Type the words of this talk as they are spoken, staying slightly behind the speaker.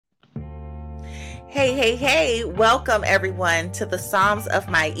Hey, welcome everyone to the Psalms of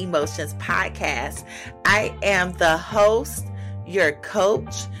My Emotions podcast. I am the host, your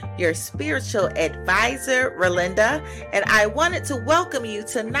coach, your spiritual advisor, Relinda, and I wanted to welcome you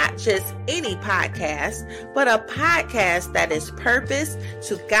to not just any podcast, but a podcast that is purposed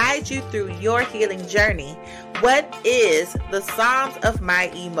to guide you through your healing journey. What is the Psalms of My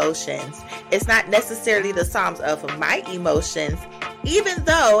Emotions? It's not necessarily the Psalms of my emotions, even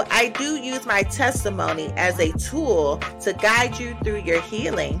though I do use my testimony as a tool to guide you through your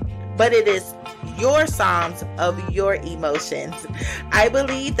healing, but it is your Psalms of your emotions. I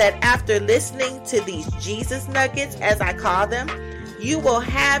believe that after listening to these Jesus nuggets, as I call them, you will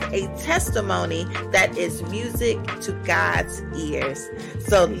have a testimony that is music to God's ears.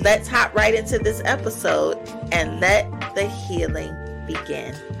 So let's hop right into this episode and let the healing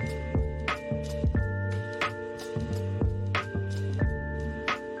begin.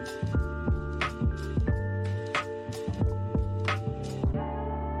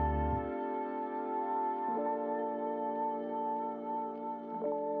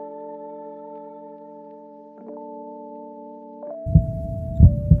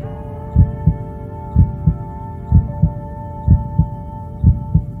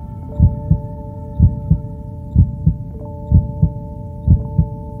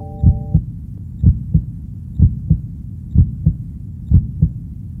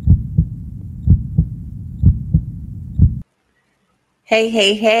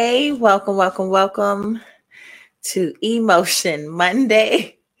 Hey, welcome to Emotion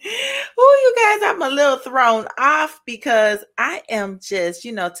Monday. You guys, I'm a little thrown off because I am just,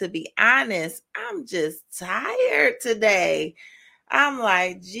 to be honest, I'm just tired today. I'm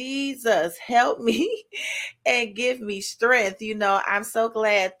like, Jesus, help me and give me strength. I'm so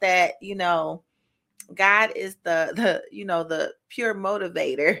glad that, God is the pure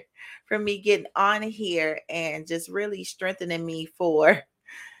motivator for me getting on here and just really strengthening me for,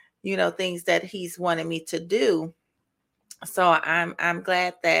 things that he's wanted me to do. So I'm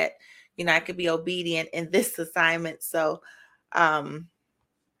glad that, I could be obedient in this assignment. So, y'all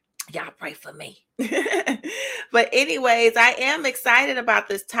pray for me. But anyways, I am excited about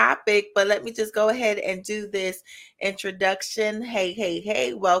this topic, but let me just go ahead and do this introduction.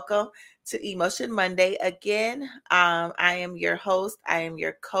 Hey, welcome to Emotion Monday again. I am your host. I am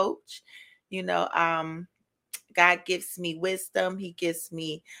your coach. God gives me wisdom. He gives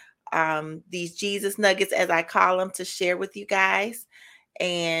me these Jesus nuggets, as I call them, to share with you guys.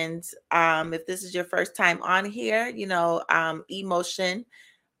 And if this is your first time on here, Emotion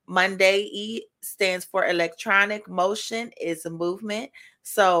Monday, E stands for electronic, motion is a movement.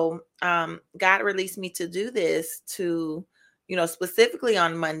 So God released me to do this to, specifically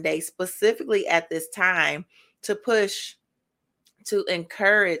on Monday, specifically at this time, to push, to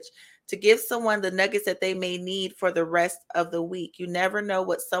encourage, to give someone the nuggets that they may need for the rest of the week. You never know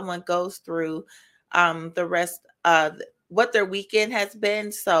what someone goes through the rest of what their weekend has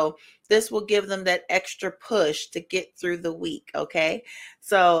been. So this will give them that extra push to get through the week. Okay.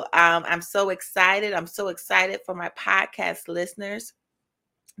 So I'm so excited. I'm so excited for my podcast listeners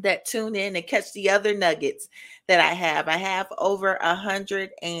that tune in and catch the other nuggets that I have. I have over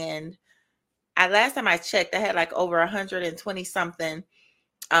 100 and last time I checked, I had like over 120 something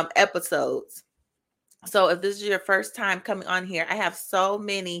episodes. So if this is your first time coming on here, I have so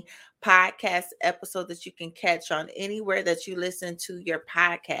many podcast episodes that you can catch on anywhere that you listen to your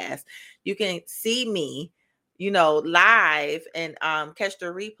podcast. You can see me, live and catch the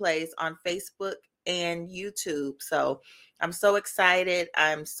replays on Facebook and YouTube. So I'm so excited.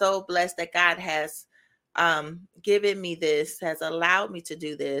 I'm so blessed that God has given me this, has allowed me to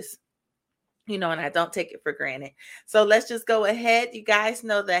do this. And I don't take it for granted. So let's just go ahead. You guys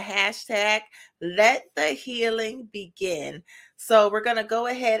know the hashtag, let the healing begin. So we're going to go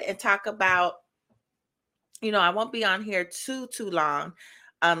ahead and talk about, I won't be on here too long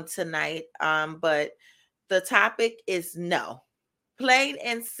tonight. But the topic is no. Plain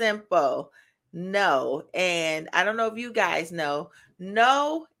and simple. No. And I don't know if you guys know,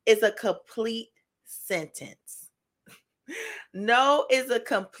 no is a complete sentence. No is a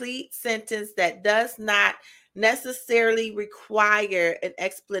complete sentence that does not necessarily require an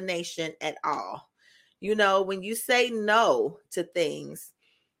explanation at all. When you say no to things,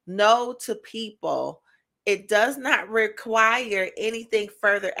 no to people, it does not require anything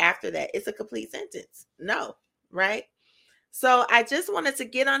further after that. It's a complete sentence. No, right? So I just wanted to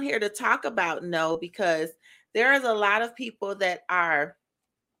get on here to talk about no, because there is a lot of people that are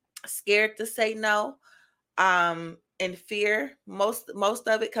scared to say no. And fear, most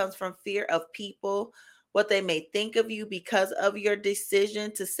of it comes from fear of people, what they may think of you because of your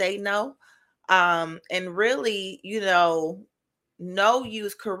decision to say no. And really, no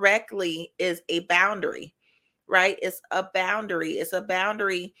used correctly is a boundary, right? It's a boundary. It's a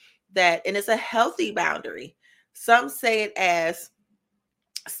boundary and it's a healthy boundary. Some see it as,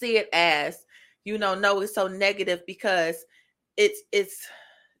 no, it's so negative because it's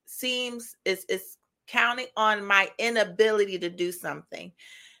seems it's counting on my inability to do something.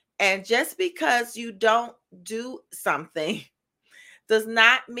 And just because you don't do something does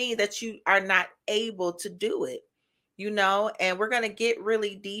not mean that you are not able to do it, and we're going to get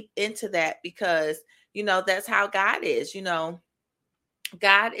really deep into that because, that's how God is.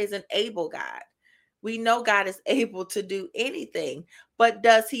 God is an able God. We know God is able to do anything, but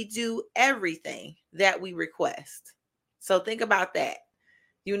does he do everything that we request? So think about that.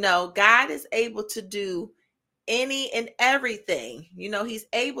 God is able to do any and everything. He's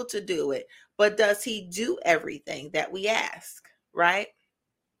able to do it, but does he do everything that we ask? Right?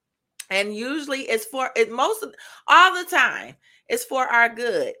 And usually it's for it all the time. It's for our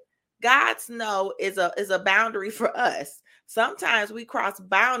good. God's no is a boundary for us. Sometimes we cross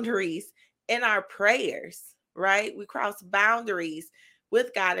boundaries in our prayers, right? We cross boundaries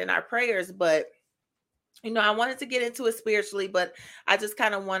with God in our prayers, but I wanted to get into it spiritually, but I just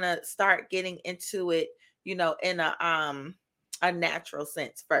kind of want to start getting into it, in a natural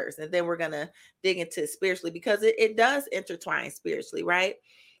sense first. And then we're gonna dig into it spiritually because it does intertwine spiritually, right?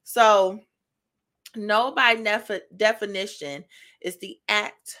 So no, by definition, is the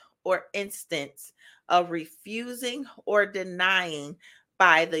act or instance of refusing or denying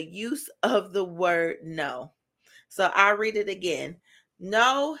by the use of the word no. So I'll read it again.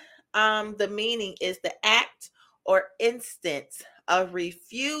 No, the meaning is the act or instance of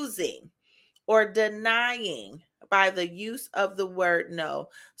refusing or denying by the use of the word no.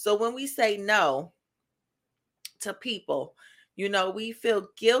 So when we say no to people, we feel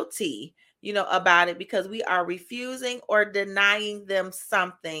guilty, about it because we are refusing or denying them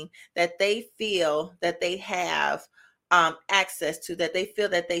something that they feel that they have access to, that they feel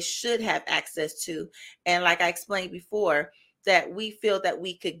that they should have access to. And like I explained before, that we feel that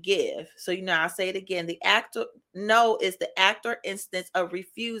we could give. So, I'll say it again. No is the act or instance of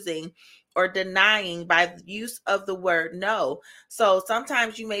refusing or denying by the use of the word no. So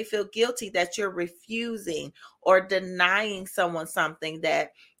sometimes you may feel guilty that you're refusing or denying someone something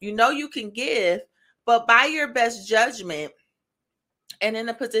that you can give, but by your best judgment and in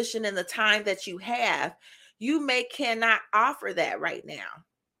a position in the time that you have, you cannot offer that right now.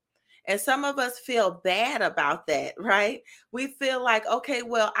 And some of us feel bad about that, right? We feel like, okay,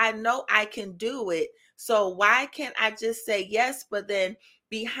 well, I know I can do it. So why can't I just say yes? But then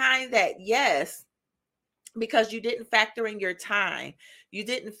behind that yes, because you didn't factor in your time, you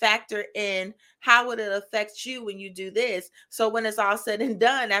didn't factor in how would it affect you when you do this. So when it's all said and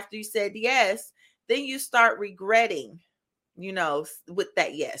done, after you said yes, then you start regretting, with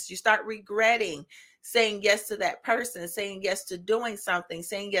that yes. You start regretting saying yes to that person, saying yes to doing something,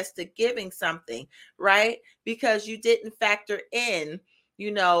 saying yes to giving something, right? Because you didn't factor in,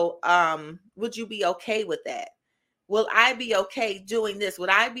 would you be okay with that? Will I be okay doing this? Would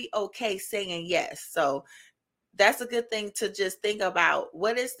I be okay saying yes? So that's a good thing to just think about.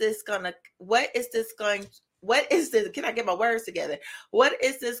 What is this, can I get my words together? What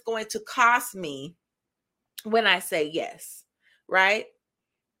is this going to cost me when I say yes, right?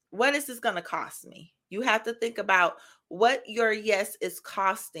 What is this going to cost me? You have to think about what your yes is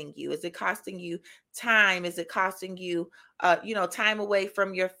costing you. Is it costing you time? Is it costing you, time away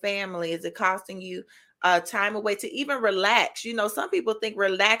from your family? Is it costing you time away to even relax? Some people think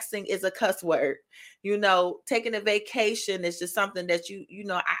relaxing is a cuss word. Taking a vacation is just something that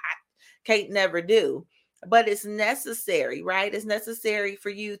I can't never do. But it's necessary, right? It's necessary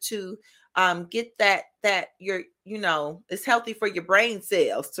for you to get that you're it's healthy for your brain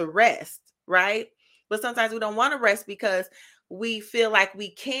cells to rest, right? But sometimes we don't want to rest because we feel like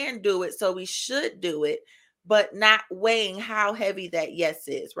we can do it, so we should do it, but not weighing how heavy that yes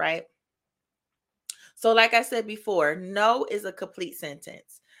is, right? So like I said before, no is a complete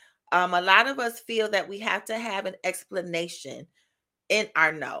sentence. A lot of us feel that we have to have an explanation in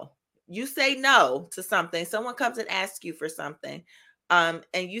our no. You say no to something, someone comes and asks you for something, and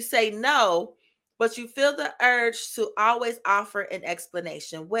you say no, but you feel the urge to always offer an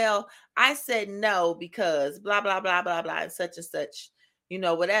explanation. Well, I said no because blah, blah, blah, blah, blah, and such,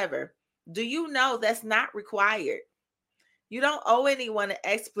 whatever. Do you know that's not required? You don't owe anyone an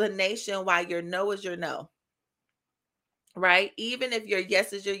explanation why your no is your no. Right? Even if your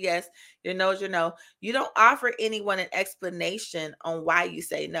yes is your yes, your no is your no, you don't offer anyone an explanation on why you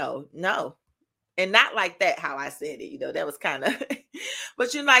say no. No. And not like that, how I said it, that was kind of,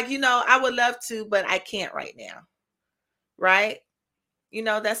 but you're like, I would love to, but I can't right now. Right.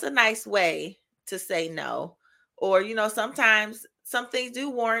 That's a nice way to say no. Or, sometimes some things do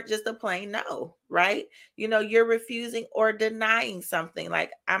warrant just a plain no, right? You're refusing or denying something.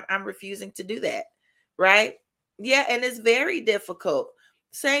 Like I'm refusing to do that, right? Yeah, and it's very difficult.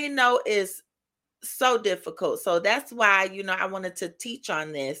 Saying no is so difficult. So that's why, I wanted to teach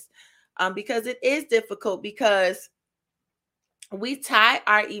on this, because it is difficult, because we tie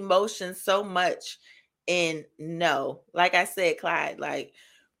our emotions so much in no. Like I said, Clyde, like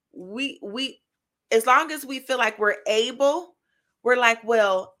we as long as we feel like we're able, we're like,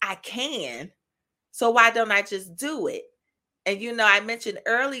 well, I can. So why don't I just do it? And I mentioned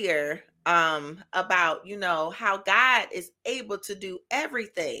earlier about, how God is able to do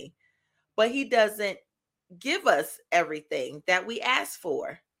everything, but he doesn't give us everything that we ask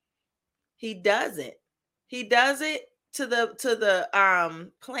for. He doesn't. He does it to the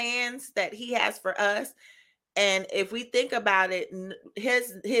plans that he has for us. And if we think about it,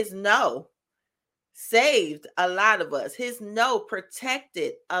 his no saved a lot of us. His no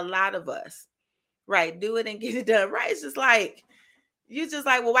protected a lot of us. Right? Do it and get it done. Right? It's just like, you just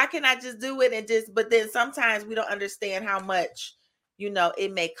like, well, why can't I just do it and just, but then sometimes we don't understand how much,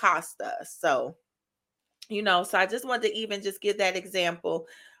 it may cost us. So, so I just wanted to even just give that example.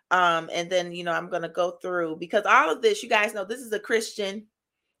 And then, I'm going to go through, because all of this, you guys know, this is a Christian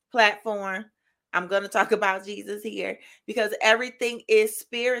platform. I'm going to talk about Jesus here, because everything is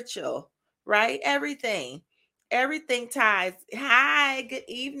spiritual, right? Everything ties. Hi, good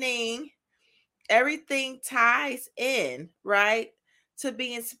evening. Everything ties in, right, to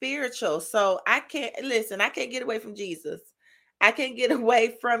being spiritual. So I can't get away from Jesus. I can't get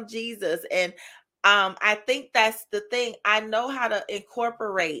away from Jesus. And I think that's the thing. I know how to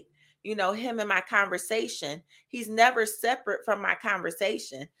incorporate, him in my conversation. He's never separate from my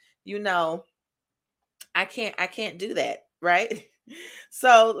conversation. I can't do that, right?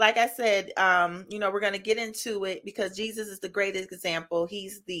 So, like I said, we're going to get into it, because Jesus is the greatest example.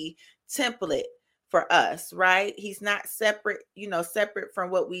 He's the template for us, right? He's not separate, separate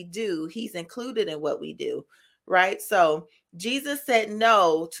from what we do. He's included in what we do, right? So, Jesus said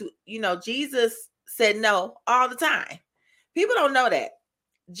no to, Jesus said no all the time. People don't know that.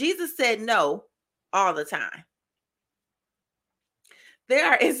 Jesus said no all the time. There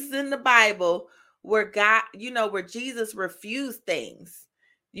are instances in the Bible where God, where Jesus refused things,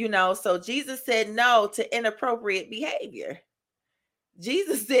 so Jesus said no to inappropriate behavior.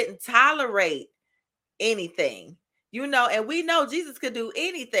 Jesus didn't tolerate anything, and we know Jesus could do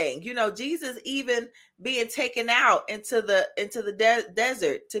anything. Jesus even being taken out into the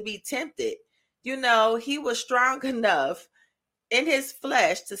desert to be tempted. He was strong enough in his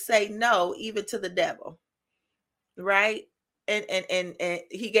flesh to say no, even to the devil, right? And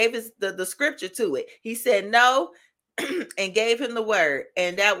he gave us the scripture to it. He said no and gave him the word,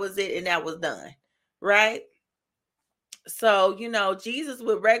 and that was it, and that was done, right? So, Jesus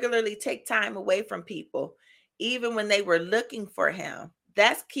would regularly take time away from people, even when they were looking for him.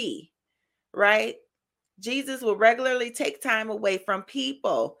 That's key, right? Jesus would regularly take time away from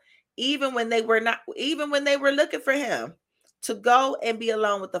people, even when they were looking for him, to go and be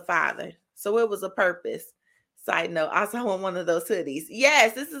alone with the Father. So it was a purpose. Side note, I also want one of those hoodies.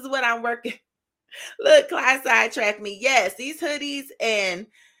 Yes, this is what I'm working. Look, class sidetracked me. Yes, these hoodies and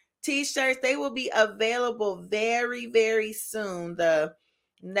t-shirts, they will be available very, very soon. The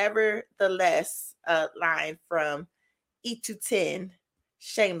Nevertheless line from E210,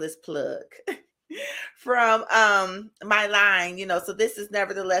 shameless plug. From my line, so this is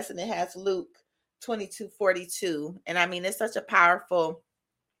Nevertheless, and it has Luke 22:42. And I mean, it's such a powerful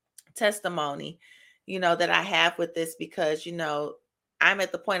testimony, that I have with this, because I'm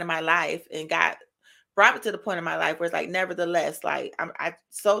at the point in my life, and God brought me to the point in my life where it's like, nevertheless, like I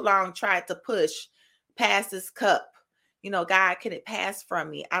so long tried to push past this cup. God, can it pass from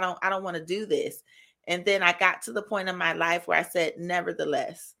me? I don't want to do this. And then I got to the point in my life where I said,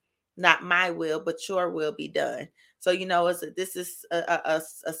 nevertheless, not my will, but your will be done. So, this is a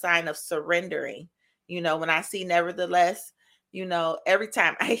sign of surrendering. When I see nevertheless, every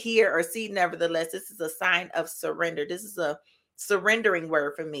time I hear or see nevertheless, this is a sign of surrender. This is a surrendering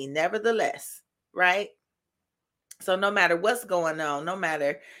word for me, nevertheless, right? So no matter what's going on, no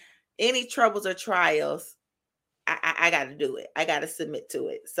matter any troubles or trials, I got to do it. I got to submit to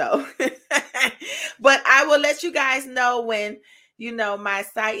it. So, but I will let you guys know when, my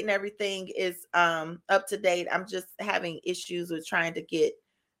site and everything is up to date. I'm just having issues with trying to get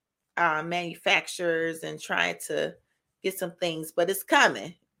manufacturers and trying to get some things, but it's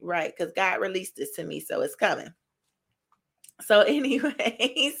coming. right? Because God released this to me, so it's coming. So,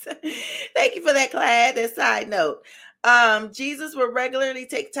 anyways, thank you for that, Clyde. That side note. Jesus would regularly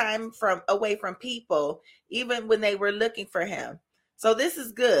take time from away from people, even when they were looking for him. So this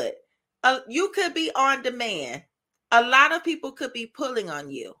is good. You could be on demand. A lot of people could be pulling on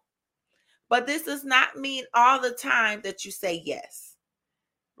you, but this does not mean all the time that you say yes,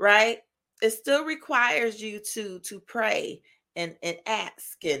 right? It still requires you to pray and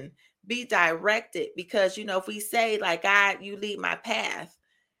ask and be directed, because if we say like, God, you lead my path,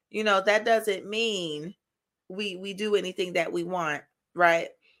 that doesn't mean we do anything that we want, right?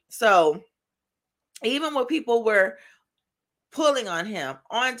 So even when people were pulling on him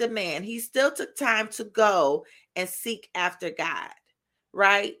on demand, he still took time to go and seek after God,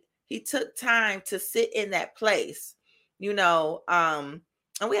 right? He took time to sit in that place, and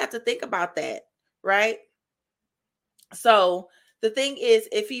we have to think about that, right? So the thing is,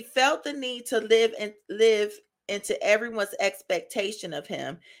 if he felt the need to live into everyone's expectation of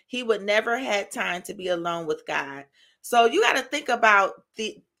him, he would never had time to be alone with God. So you got to think about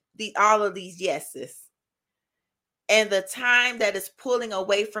the all of these yeses and the time that is pulling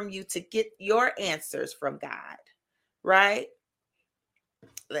away from you to get your answers from God, right?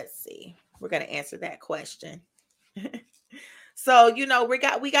 Let's see. We're going to answer that question. So, we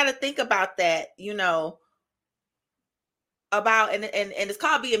got to think about that, about and it's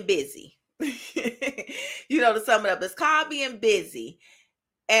called being busy. To sum it up, it's called being busy.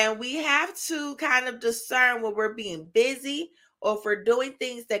 And we have to kind of discern when we're being busy or if we're doing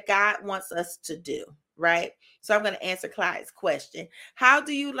things that God wants us to do, right? So I'm going to answer Clyde's question. How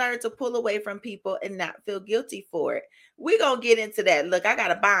do you learn to pull away from people and not feel guilty for it? We're going to get into that. Look, I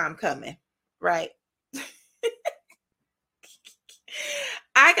got a bomb coming, right?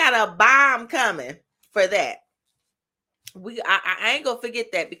 I got a bomb coming for that. I ain't gonna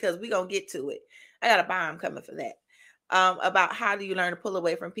forget that, because we gonna get to it. I got a bomb coming for that. About how do you learn to pull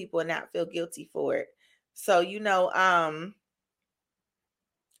away from people and not feel guilty for it. So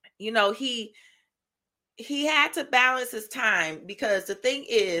he had to balance his time, because the thing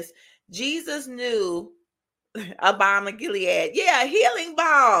is, Jesus knew a balm of Gilead. Yeah, a healing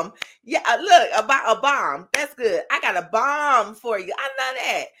balm. Yeah, look, about a bomb. That's good. I got a bomb for you. I love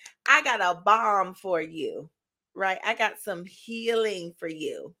that. I got a bomb for you. Right? I got some healing for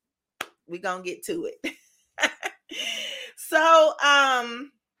you. We're gonna get to it. So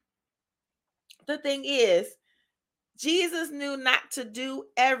the thing is, Jesus knew not to do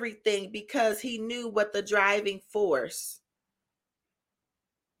everything, because he knew what the driving force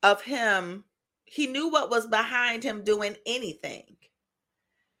of him, he knew what was behind him doing anything.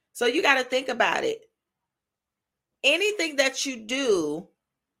 So you got to think about it. Anything that you do,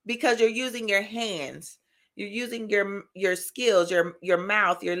 because you're using your hands, you're using your skills, your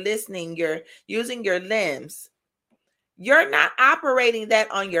mouth, you're listening, you're using your limbs. You're not operating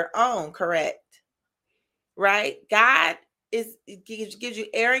that on your own, correct? Right? God gives you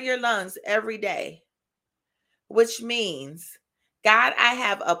air in your lungs every day, which means, God, I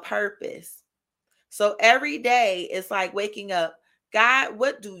have a purpose. So every day it's like waking up. God,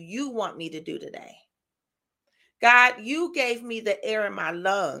 what do you want me to do today? God, you gave me the air in my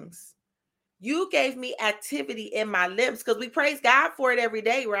lungs. You gave me activity in my limbs, because we praise God for it every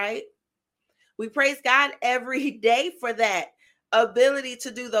day, right? We praise God every day for that ability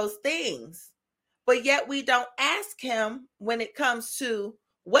to do those things. But yet we don't ask him when it comes to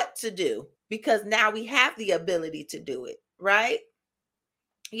what to do, because now we have the ability to do it, right?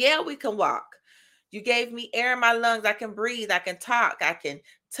 Yeah, we can walk. You gave me air in my lungs. I can breathe. I can talk. I can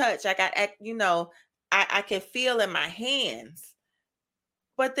touch. I got, I can feel in my hands.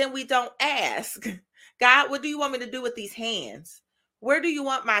 But then we don't ask, God, what do you want me to do with these hands? Where do you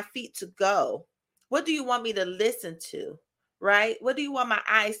want my feet to go? What do you want me to listen to? Right? What do you want my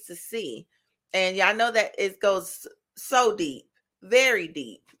eyes to see? And y'all know that it goes so deep, very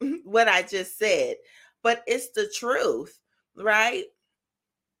deep, what I just said. But it's the truth, right?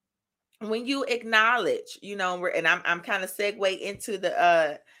 When you acknowledge, and I'm kind of segue into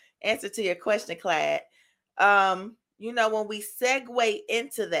the answer to your question, Clyde. When we segue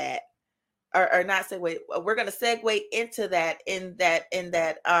into that, or not segue, we're going to segue into that in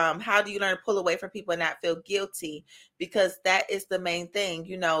that how do you learn to pull away from people and not feel guilty, because that is the main thing.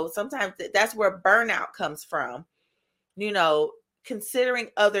 Sometimes that's where burnout comes from, considering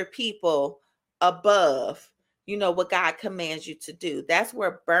other people above what God commands you to do. That's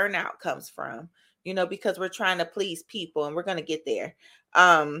where burnout comes from, because we're trying to please people, and we're going to get there.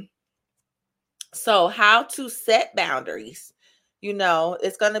 So how to set boundaries,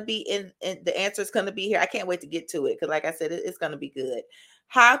 it's going to be in the answer is going to be here. I can't wait to get to it, because like I said, it's going to be good.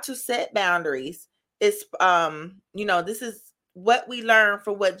 how to set boundaries is, this is what we learn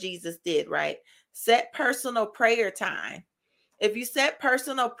from what Jesus did, right? Set personal prayer time. If you set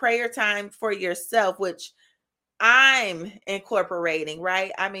personal prayer time for yourself, which I'm incorporating,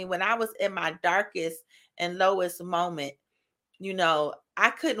 right? I mean, when I was in my darkest and lowest moment, I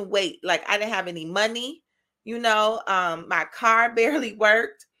couldn't wait. Like, I didn't have any money, my car barely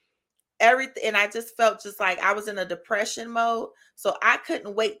worked, everything. And I just felt just like I was in a depression mode. So I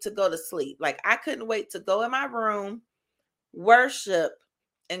couldn't wait to go to sleep. Like, I couldn't wait to go in my room, worship,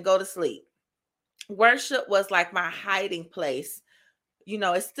 and go to sleep. Worship was like my hiding place.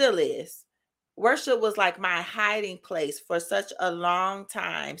 It still is. Worship was like my hiding place for such a long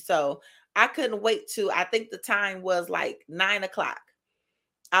time. So I couldn't wait I think the time was like 9 o'clock.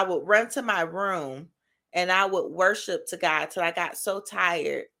 I would run to my room and I would worship to God till I got so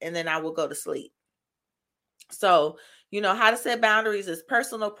tired, and then I would go to sleep. So, how to set boundaries is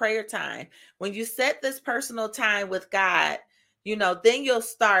personal prayer time. When you set this personal time with God, then you'll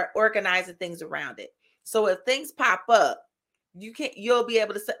start organizing things around it. So if things pop up, you'll be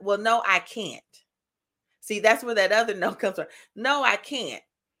able to say, well, no, I can't. See, that's where that other no comes from. No, I can't.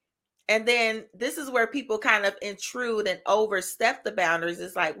 And then this is where people kind of intrude and overstep the boundaries.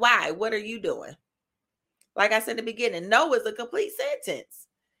 It's like, why? What are you doing? Like I said in the beginning, no is a complete sentence.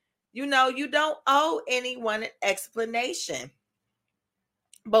 You don't owe anyone an explanation.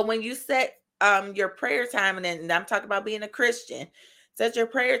 But when you set your prayer time, and I'm talking about being a Christian, set your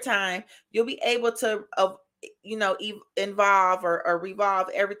prayer time, you'll be able to, involve or revolve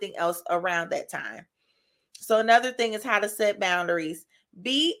everything else around that time. So another thing is how to set boundaries.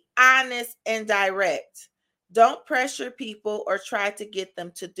 Be honest and direct. Don't pressure people or try to get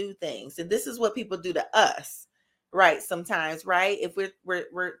them to do things. And this is what people do to us, right? Sometimes, right? If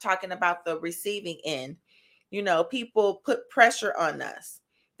we're talking about the receiving end, people put pressure on us.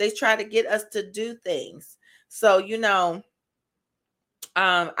 They try to get us to do things. So,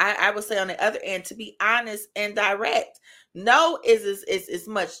 I would say on the other end, to be honest and direct. No is as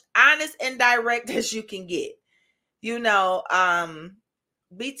much honest and direct as you can get.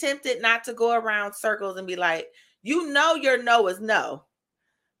 Be tempted not to go around circles and be like, your no is no.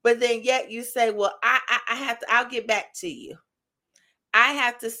 But then yet you say, well, I have to, I'll get back to you. I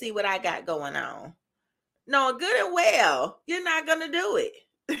have to see what I got going on. No, good and well, you're not going to do it.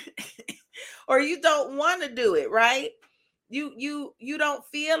 Or you don't want to do it, right? You don't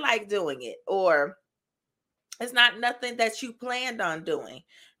feel like doing it, or it's not nothing that you planned on doing,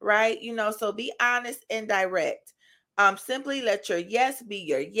 right? So be honest and direct. Simply let your yes be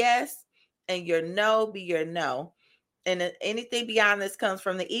your yes and your no be your no. And anything beyond this comes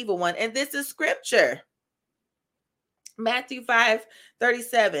from the evil one. And this is scripture. Matthew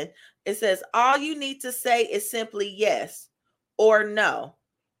 5:37. It says, all you need to say is simply yes or no.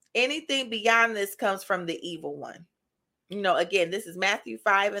 Anything beyond this comes from the evil one. Again, this is Matthew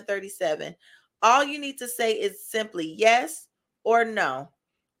 5:37. All you need to say is simply yes or no.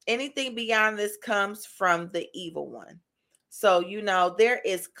 Anything beyond this comes from the evil one. So, there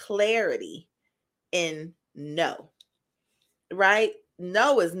is clarity in no, right?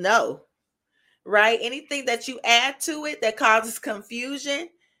 No is no, right? Anything that you add to it that causes confusion,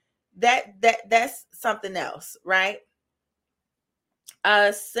 that's something else, right?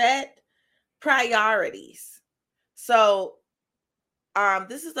 Set priorities. So,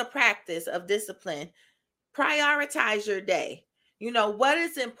 this is a practice of discipline. Prioritize your day. What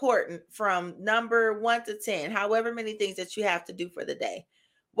is important from number 1 to 10, however many things that you have to do for the day.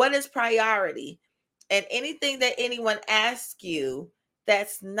 What is priority? And anything that anyone asks you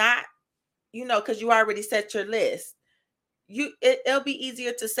that's not, because you already set your list, it'll be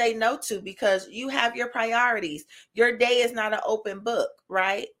easier to say no to because you have your priorities. Your day is not an open book,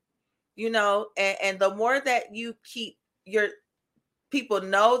 right? And the more that you keep your people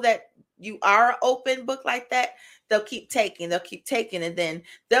know that you are an open book like that, they'll keep taking, and then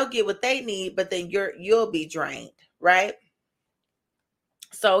they'll get what they need, but then you'll be drained, right?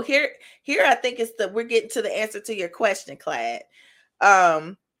 So here I think we're getting to the answer to your question, Clad.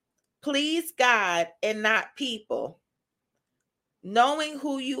 Please God and not people. Knowing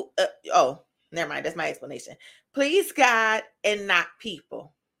who you never mind, that's my explanation. Please God and not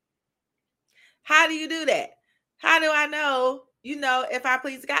people. How do you do that? How do I know, if I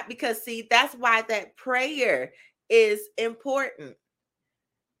please God? Because see, that's why that prayer is important.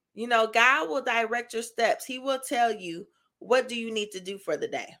 God will direct your steps. He will tell you, what do you need to do for the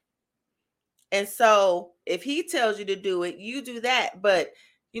day? And so if he tells you to do it, you do that. But,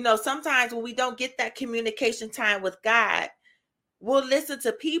 sometimes when we don't get that communication time with God, we'll listen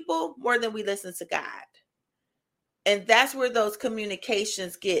to people more than we listen to God. And that's where those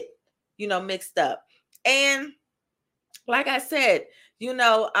communications get, mixed up. And like I said,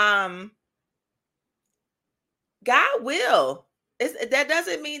 God will. That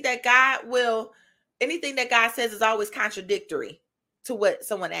doesn't mean that God will, anything that God says is always contradictory to what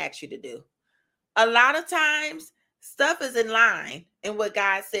someone asks you to do. A lot of times, stuff is in line in what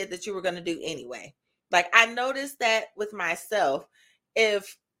God said that you were going to do anyway. Like I noticed that with myself.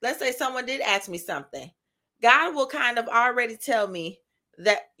 If, let's say, someone did ask me something, God will kind of already tell me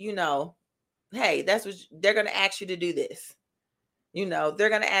that, hey, that's what they're going to ask you to do this. They're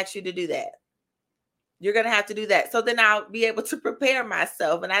going to ask you to do that. You're going to have to do that. So then I'll be able to prepare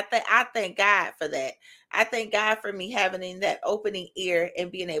myself. And I thank God for that. I thank God for me having that opening ear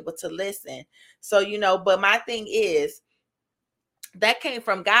and being able to listen. So, but my thing is that came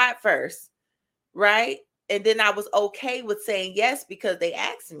from God first, right? And then I was okay with saying yes because they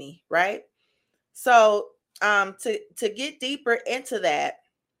asked me, right? So, to get deeper into that,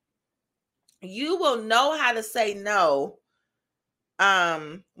 you will know how to say no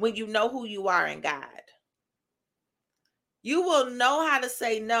when you know who you are in God. You will know how to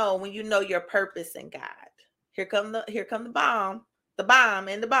say no when you know your purpose in God. Here come the bomb,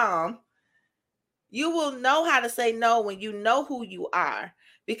 and the bomb. You will know how to say no when you know who you are,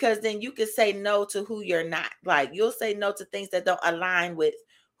 because then you can say no to who you're not. Like you'll say no to things that don't align with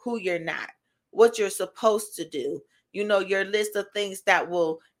who you're not, what you're supposed to do. Your list of things that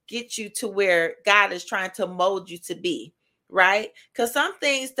will get you to where God is trying to mold you to be, right? Because some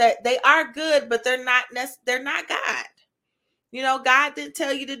things that they are good, but they're not God. God didn't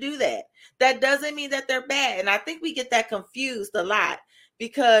tell you to do that. That doesn't mean that they're bad. And I think we get that confused a lot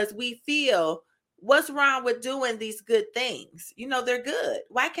because we feel, what's wrong with doing these good things? They're good.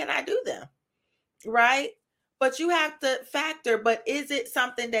 Why can't I do them? Right? But you have to factor, but is it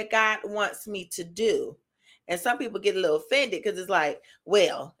something that God wants me to do? And some people get a little offended because it's like,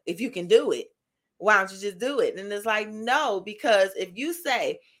 well, if you can do it, why don't you just do it? And it's like, no, because if you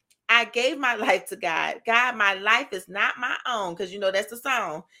say, I gave my life to God. God, my life is not my own. Because that's the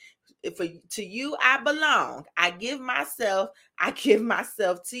song. To you, I belong. I give myself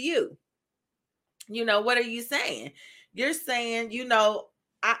to you. What are you saying? You're saying,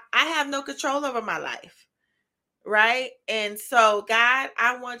 I have no control over my life. Right. And so, God,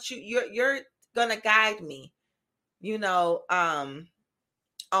 I want you're gonna guide me, on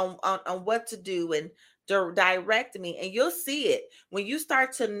what to do and direct me. And you'll see it when you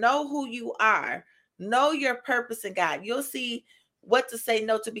start to know who you are, know your purpose in God. You'll see what to say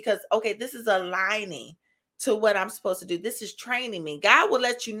no to, because okay, this is aligning to what I'm supposed to do. This is training me. God will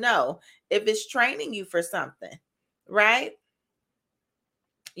let you know if it's training you for something, right?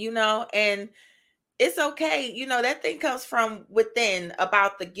 And it's okay. That thing comes from within,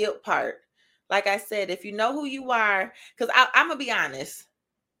 about the guilt part. Like I said, if you know who you are, because I'm gonna be honest.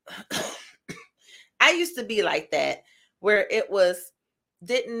 I used to be like that, where it was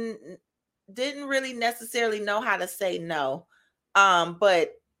didn't really necessarily know how to say no.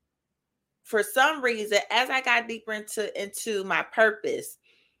 But for some reason, as I got deeper into my purpose,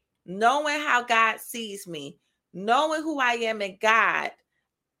 knowing how God sees me, knowing who I am in God,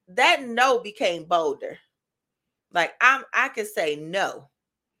 that no became bolder. Like I could say no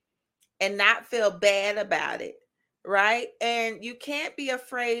and not feel bad about it, right? And you can't be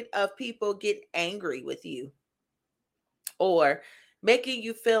afraid of people getting angry with you or making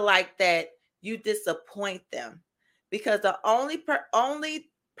you feel like that you disappoint them, because the only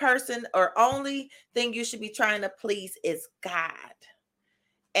person or only thing you should be trying to please is God.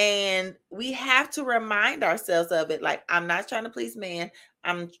 And we have to remind ourselves of it. Like, I'm not trying to please man,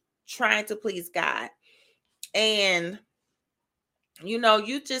 I'm trying to please God. And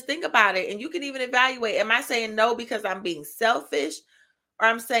you just think about it, and you can even evaluate, am I saying no because I'm being selfish, or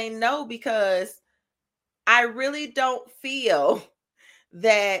I'm saying no because I really don't feel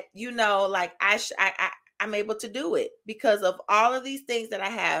that, like I'm able to do it because of all of these things that I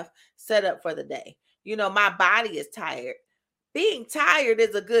have set up for the day. My body is tired. Being tired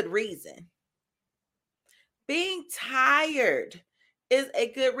is a good reason. Being tired is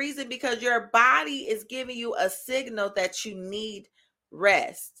a good reason, because your body is giving you a signal that you need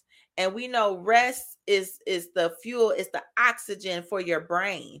rest. And we know rest is the fuel, is the oxygen for your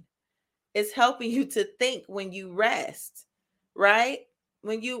brain. It's helping you to think when you rest, right?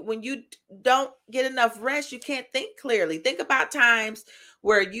 When you don't get enough rest, you can't think clearly. Think about times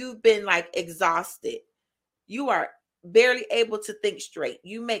where you've been like exhausted. You are barely able to think straight.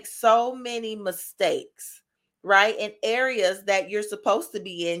 You make so many mistakes, right? In areas that you're supposed to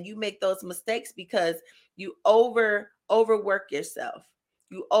be in, you make those mistakes because you overwork yourself.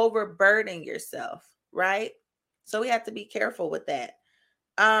 You overburden yourself, right? So we have to be careful with that.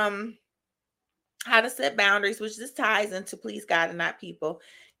 How to set boundaries, which this ties into please God and not people,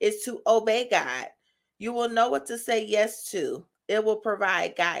 is to obey God. You will know what to say yes to. It will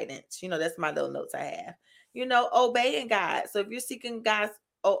provide guidance. That's my little notes I have. Obeying God. So if you're seeking God's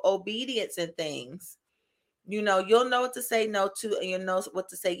obedience in things, you'll know what to say no to, and you'll know what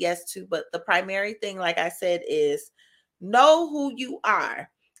to say yes to. But the primary thing, like I said, is know who you are.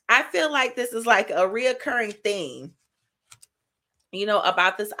 I feel like this is like a reoccurring theme,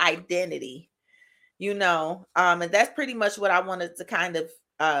 about this identity, and that's pretty much what I wanted to kind of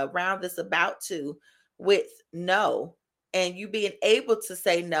round this about to with no. And you being able to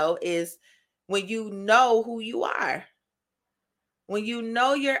say no is when you know who you are, when you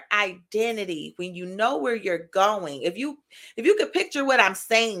know your identity, when you know where you're going. If you could picture what I'm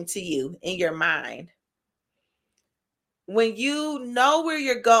saying to you in your mind, when you know where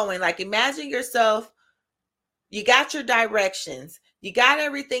you're going, like imagine yourself, you got your directions, you got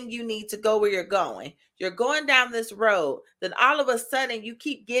everything you need to go where you're going. You're going down this road, then all of a sudden you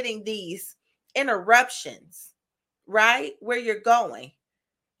keep getting these interruptions, right? Where you're going.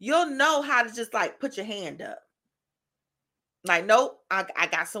 You'll know how to just like put your hand up. Like, nope, I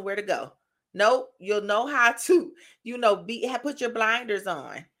got somewhere to go. Nope, you'll know how to, put your blinders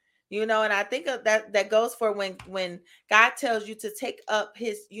on. And I think of that goes for when God tells you to take up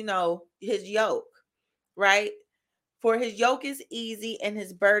his yoke, right? For his yoke is easy and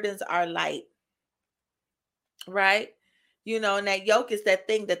his burdens are light, right? And that yoke is that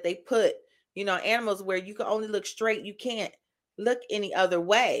thing that they put, animals where you can only look straight. You can't look any other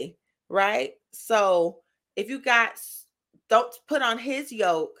way, right? So if you don't put on his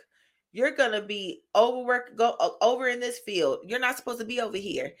yoke, you're going to be overworked, go over in this field. You're not supposed to be over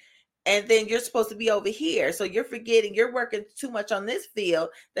here. And then you're supposed to be over here. So you're forgetting, you're working too much on this field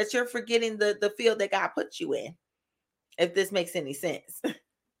that you're forgetting the field that God put you in, if this makes any sense.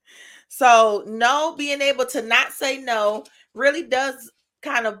 So no, being able to not say no really does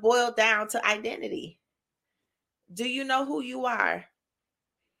kind of boil down to identity. Do you know who you are?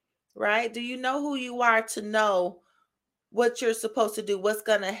 Right? Do you know who you are to know what you're supposed to do, what's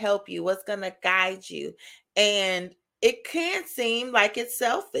going to help you, what's going to guide you? And it can seem like it's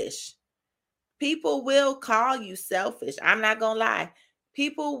selfish. People will call you selfish. I'm not going to lie.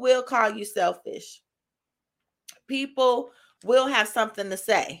 People will call you selfish. People will have something to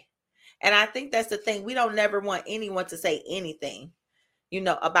say. And I think that's the thing. We don't never want anyone to say anything,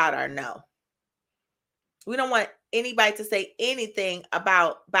 about our no. We don't want anybody to say anything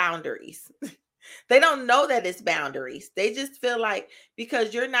about boundaries. They don't know that it's boundaries. They just feel like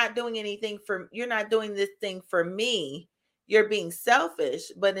because you're not doing you're not doing this thing for me, you're being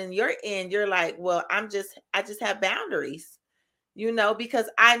selfish. But in your end, you're like, well, I just have boundaries, because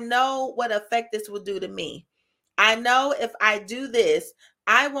I know what effect this will do to me. I know if I do this,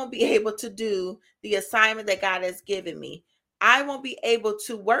 I won't be able to do the assignment that God has given me. I won't be able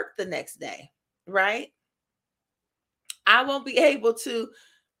to work the next day, right? I won't be able to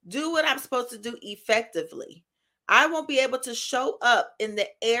do what I'm supposed to do effectively. I won't be able to show up in the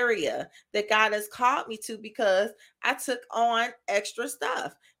area that God has called me to because I took on extra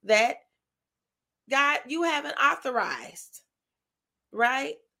stuff that God, you haven't authorized,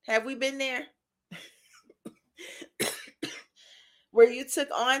 right? Have we been there? Where you took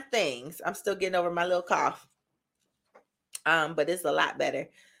on things. I'm still getting over my little cough. But it's a lot better.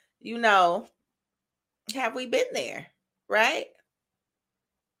 Have we been there? Right?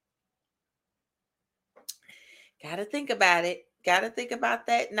 Got to think about it. Got to think about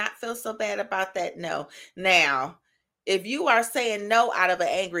that. Not feel so bad about that. No. Now, if you are saying no out of an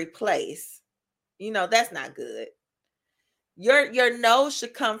angry place, that's not good. Your no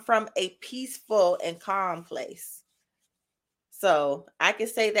should come from a peaceful and calm place. So I can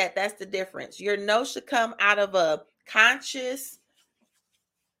say that that's the difference. Your no should come out of a conscious,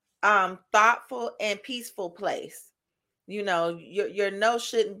 thoughtful and peaceful place. Your no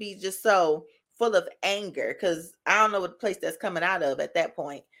shouldn't be just so full of anger, because I don't know what place that's coming out of at that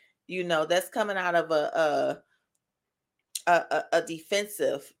point. That's coming out of a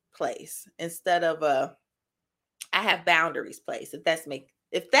defensive place instead of I have boundaries place. If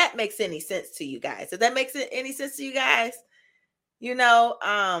that makes any sense to you guys. If that makes any sense to you guys,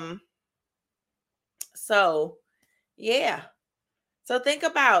 so yeah. So think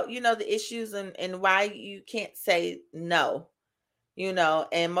about, the issues and why you can't say no,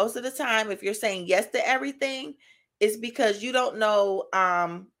 and most of the time, if you're saying yes to everything, it's because you don't know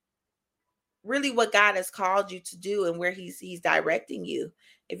really what God has called you to do and where he's directing you.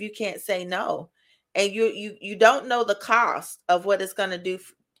 If you can't say no, and you don't know the cost of what it's going to do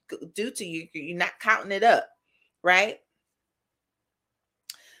to you, you're not counting it up. right?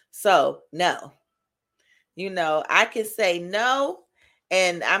 So no, I can say no,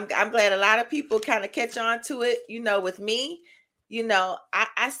 and I'm glad a lot of people kind of catch on to it. With me,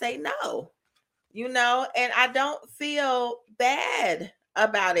 I say no. And I don't feel bad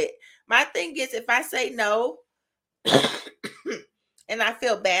about it. My thing is, if I say no and I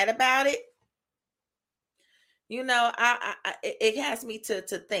feel bad about it, it has me to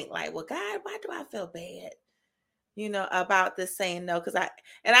think like, well, God, why do I feel bad? About this saying no, because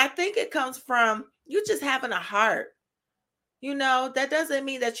I think it comes from you just having a heart. That doesn't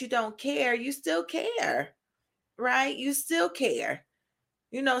mean that you don't care. You still care, right? You still care.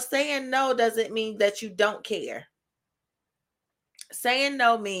 Saying no doesn't mean that you don't care. Saying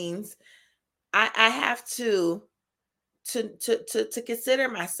no means I have to consider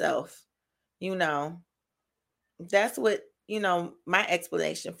myself. You know, that's what my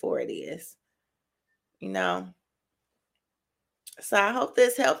explanation for it is. You know, so I hope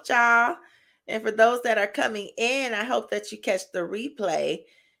this helped y'all. And for those that are coming in, I hope that you catch the replay,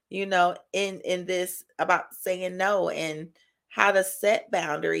 in this about saying no and how to set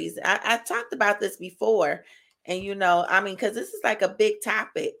boundaries. I talked about this before, and because this is like a big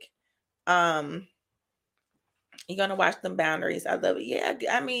topic. You're gonna watch them boundaries. I love it. Yeah,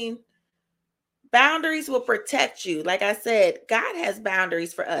 boundaries will protect you. Like I said, God has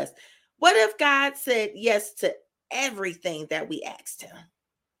boundaries for us. What if God said yes to everything that we asked him?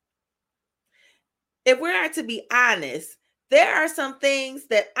 If we're to be honest, there are some things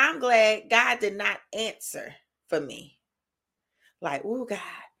that I'm glad God did not answer for me. Like, oh God,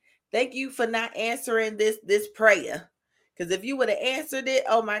 thank you for not answering this prayer. Because if you would have answered it,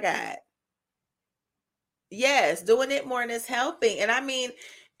 oh my God. Yes, doing it more than it's helping. And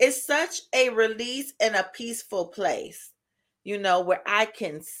it's such a release and a peaceful place, where I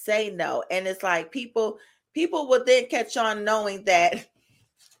can say no. And it's like people will then catch on knowing that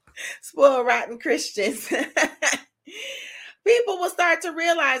spoiled rotten Christians. People will start to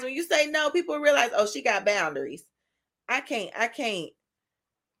realize when you say no, people realize, oh, she got boundaries. I can't,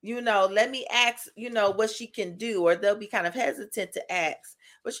 let me ask, what she can do, or they'll be kind of hesitant to ask.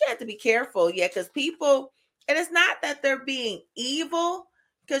 But you have to be careful, yeah, because people, and it's not that they're being evil,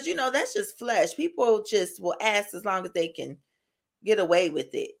 because that's just flesh. People just will ask as long as they can get away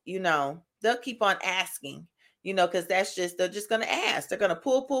with it. They'll keep on asking, because they're just going to ask. They're going to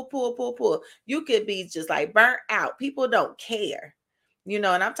pull. You could be just like burnt out. People don't care, and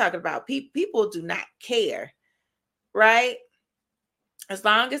I'm talking about people do not care, right? As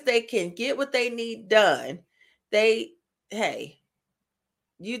long as they can get what they need done, hey,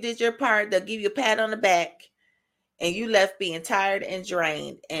 you did your part. They'll give you a pat on the back, and you left being tired and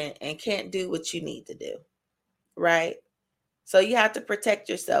drained and can't do what you need to do, right? So you have to protect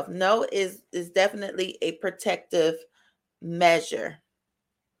yourself. No is definitely a protective measure,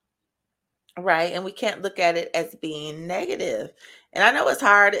 right? And we can't look at it as being negative. And I know it's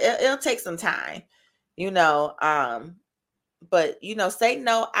hard. It'll take some time, you know. But say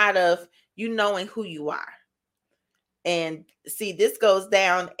no out of knowing who you are. And see, this goes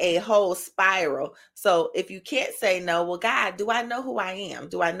down a whole spiral. So if you can't say no, well, God, do I know who I am?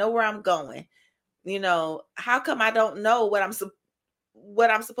 Do I know where I'm going? How come I don't know what I'm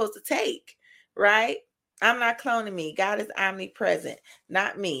supposed to take, right? I'm not cloning me. God is omnipresent,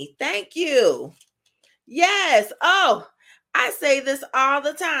 not me. Thank you. Yes. Oh, I say this all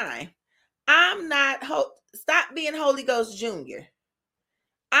the time. I'm not stop being Holy Ghost Junior.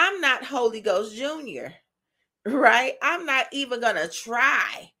 I'm not Holy Ghost Junior, right? I'm not even going to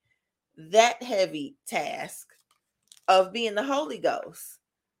try that heavy task of being the Holy Ghost,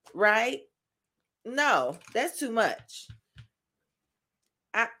 right? No, that's too much.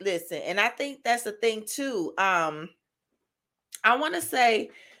 Listen, and I think that's the thing too. I want to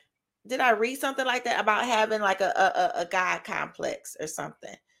say, did I read something like that about having like a God complex or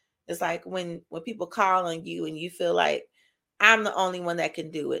something? It's like when people call on you and you feel like I'm the only one that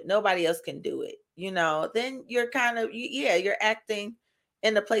can do it. Nobody else can do it. Then you're kind of you're acting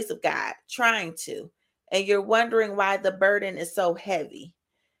in the place of God, trying to, and you're wondering why the burden is so heavy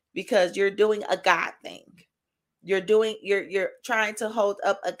because you're doing a God thing. You're trying to hold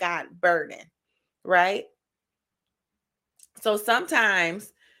up a God burden, right? So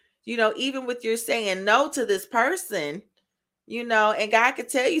sometimes, even with your saying no to this person, and God could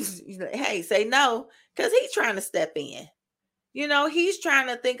tell you, hey, say no, because he's trying to step in. He's trying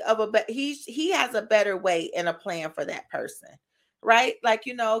to think of he has a better way and a plan for that person, right? Like,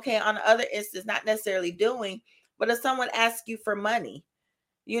 okay, on the other instance, not necessarily doing, but if someone asks you for money,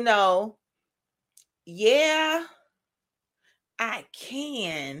 yeah, I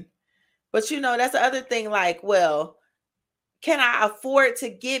can, But that's the other thing, like, well, can I afford to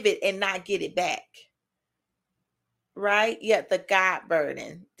give it and not get it back? Right? Yeah, the God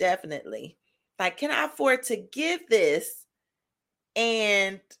burden, definitely. Like, can I afford to give this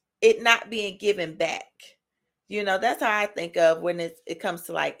and it not being given back? That's how I think of when it comes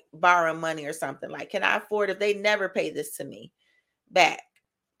to like borrowing money or something. Like, can I afford, if they never pay this to me back,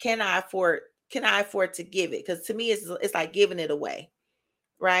 can I afford to give it? Because to me, it's like giving it away,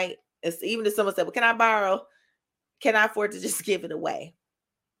 right? It's even if someone said, well, can I borrow? Can I afford to just give it away?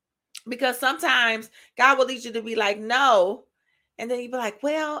 Because sometimes God will lead you to be like, no. And then you'd be like,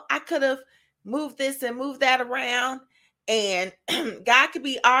 well, I could have moved this and moved that around. And God could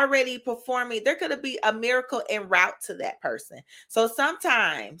be already performing. There could be a miracle en route to that person. So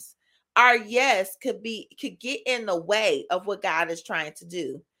sometimes our yes could get in the way of what God is trying to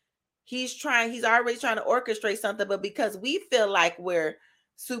do. He's already trying to orchestrate something, but because we feel like we're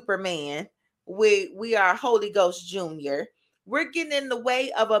Superman, we are Holy Ghost Junior, we're getting in the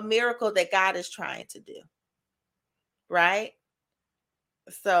way of a miracle that God is trying to do. Right?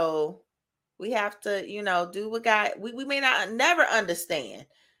 So we have to, do what God, we may not never understand,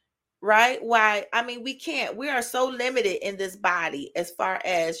 right? Why? I mean, we are so limited in this body as far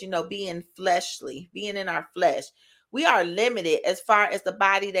as, being fleshly, being in our flesh. We are limited as far as the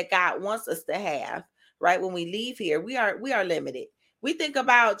body that God wants us to have, right? When we leave here, we are limited. We think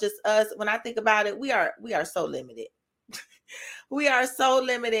about just us. When I think about it, we are so limited. We are so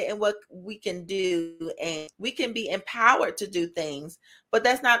limited in what we can do, and we can be empowered to do things, but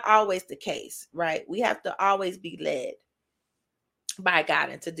that's not always the case, right? We have to always be led by God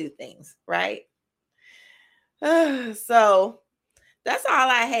and to do things, right? So that's all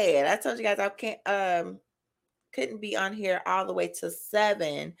I had. I told you guys I couldn't be on here all the way to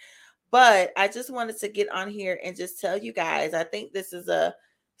 7, but I just wanted to get on here and just tell you guys, I think this is a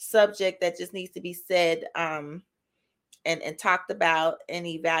subject that just needs to be said and talked about and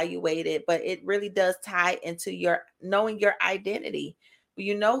evaluated, but it really does tie into your knowing your identity. When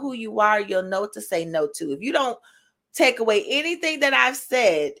you know who you are, you'll know what to say no to. If you don't take away anything that I've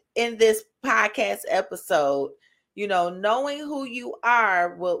said in this podcast episode, knowing who you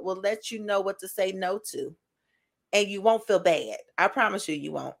are will let you know what to say no to. And you won't feel bad. I promise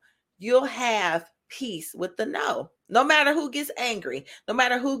you won't. You'll have peace with the no. No matter who gets angry, no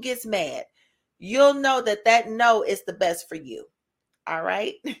matter who gets mad, you'll know that no is the best for you. All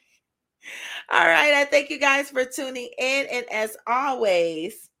right. All right. I thank you guys for tuning in. And as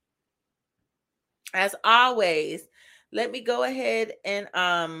always, let me go ahead and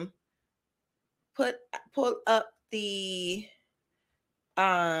pull up the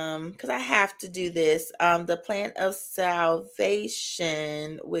because I have to do this, the plan of salvation,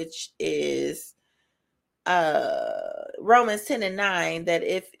 which is Romans 10:9,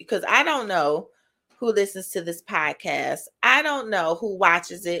 that because I don't know who listens to this podcast, I don't know who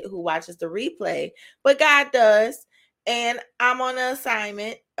watches the replay, but God does. And I'm on an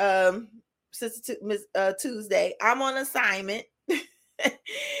assignment, Sister Tuesday, I'm on assignment.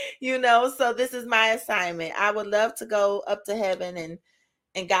 So this is my assignment. I would love to go up to heaven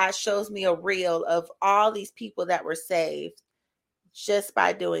and God shows me a reel of all these people that were saved just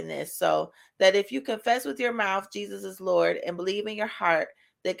by doing this. So that if you confess with your mouth Jesus is Lord and believe in your heart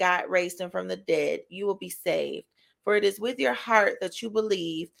that God raised him from the dead, you will be saved. For it is with your heart that you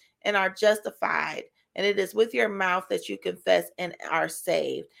believe and are justified, and it is with your mouth that you confess and are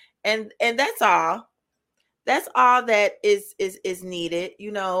saved. And that's all. That's all that is needed.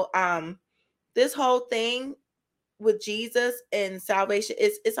 This whole thing with Jesus and salvation,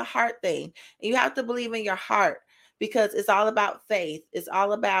 it's a heart thing. And you have to believe in your heart, because it's all about faith. It's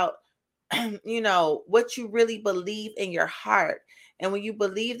all about what you really believe in your heart. And when you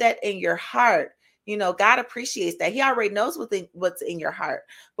believe that in your heart, God appreciates that. He already knows what's in your heart.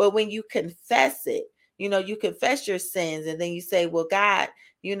 But when you confess it, you confess your sins, and then you say, well, God,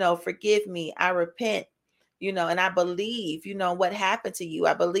 forgive me. I repent. And I believe, what happened to you.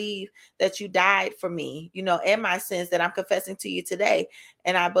 I believe that you died for me, and my sins that I'm confessing to you today.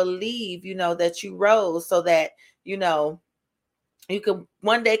 And I believe, that you rose so that, you can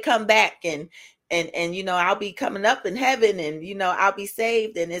one day come back and I'll be coming up in heaven, and, I'll be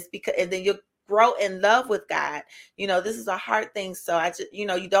saved. And it's because, and then you'll grow in love with God. This is a hard thing. So I just, you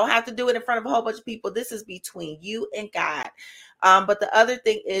don't have to do it in front of a whole bunch of people. This is between you and God. But the other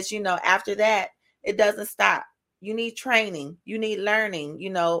thing is, after that, it doesn't stop. You need training. You need learning.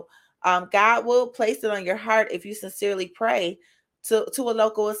 God will place it on your heart if you sincerely pray. to a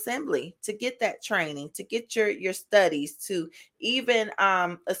local assembly to get that training, to get your studies, to even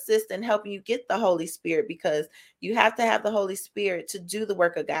assist in helping you get the Holy Spirit, because you have to have the Holy Spirit to do the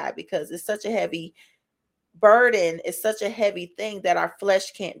work of God, because it's such a heavy burden. It's such a heavy thing that our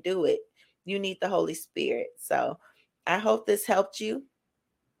flesh can't do it. You need the Holy Spirit. So I hope this helped you.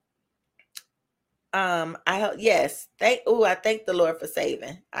 I thank the Lord for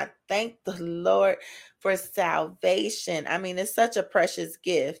saving. I thank the Lord for salvation. I mean, it's such a precious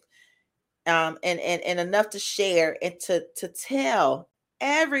gift. And enough to share and to tell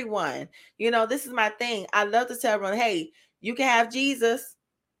everyone. This is my thing. I love to tell everyone, hey, you can have Jesus.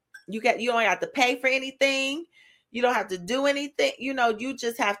 You don't have to pay for anything. You don't have to do anything. You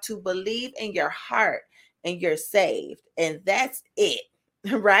just have to believe in your heart and you're saved. And that's it.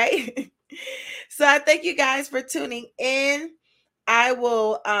 Right? So I thank you guys for tuning in. I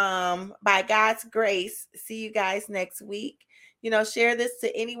will, by God's grace, see you guys next week. Share this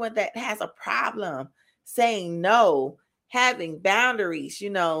to anyone that has a problem saying no, having boundaries.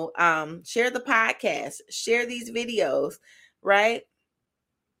 Share the podcast, share these videos, right?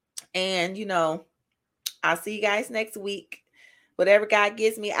 And I'll see you guys next week. Whatever God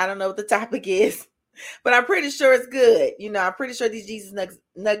gives me, I don't know what the topic is, but I'm pretty sure it's good. I'm pretty sure these Jesus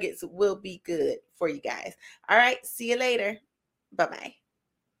nuggets will be good for you guys. All right. See you later. Bye-bye.